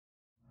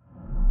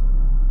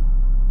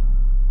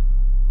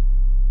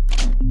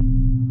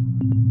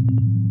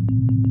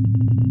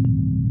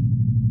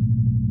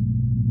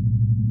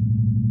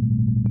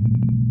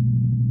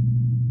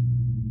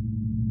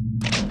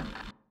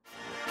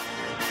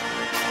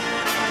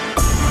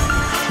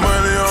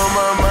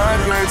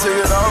take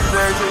it off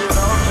that.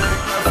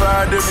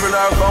 5 different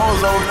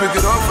iPhones, always pick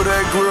it up for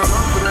that grill.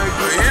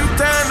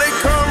 Anytime they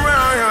come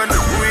around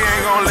here, we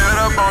ain't gonna let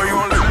up on you.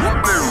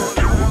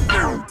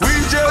 We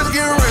just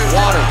get ready.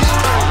 Waters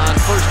on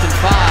 1st and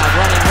 5,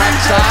 running right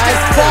side.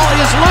 Ball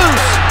is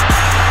loose,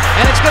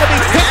 and it's going to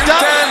be picked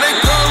up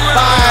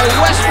by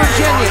West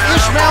Virginia,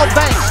 Ishmael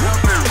Banks.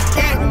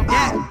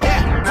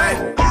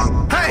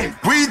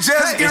 We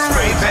just get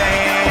free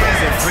bands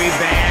and free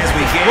bands.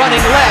 We get running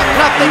left,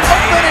 nothing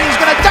open, and he's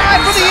going to dive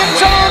for the end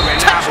zone.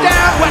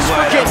 Touchdown, West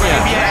Virginia.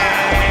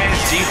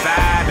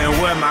 G5 and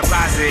what my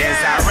posse is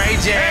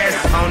outrageous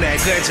on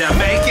that good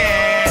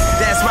Jamaican.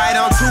 That's right,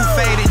 I'm too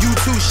faded, you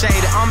too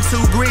shaded. I'm too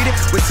greedy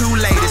with two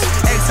ladies.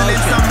 Excellent,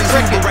 some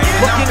exuberated.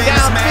 Looking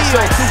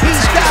downfield,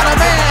 he's got a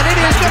man.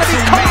 It is going to be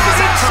caught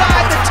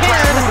inside the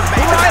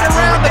 10, right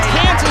around the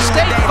Kansas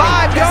State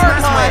 5-yard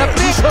line. A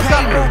big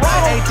hookup for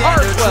Ronald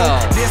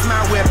Carswell. This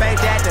my whip, ain't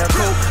that the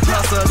cool?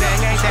 Hustle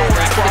gang, ain't that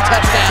the for the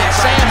touchdown.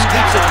 Sam's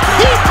keeps it.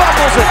 He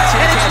fumbles it,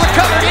 and it's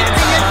recovered in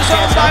the end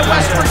zone by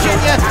West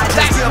Virginia.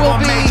 That will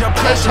be a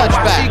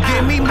touchback.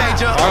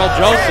 Carl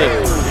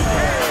Joseph.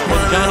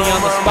 Johnny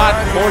on the spot,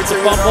 forced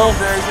the fumble.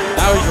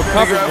 Now he's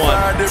recovered one.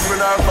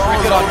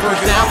 Cricket on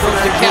 1st down,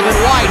 goes to Kevin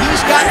White.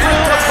 He's got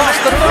room across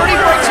the 30,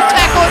 breaks a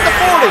tackle at the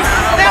 40.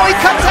 Now he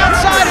comes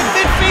outside in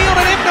midfield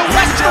and into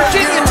West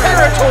Virginia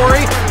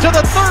territory to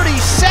the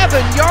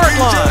 37-yard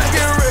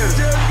line.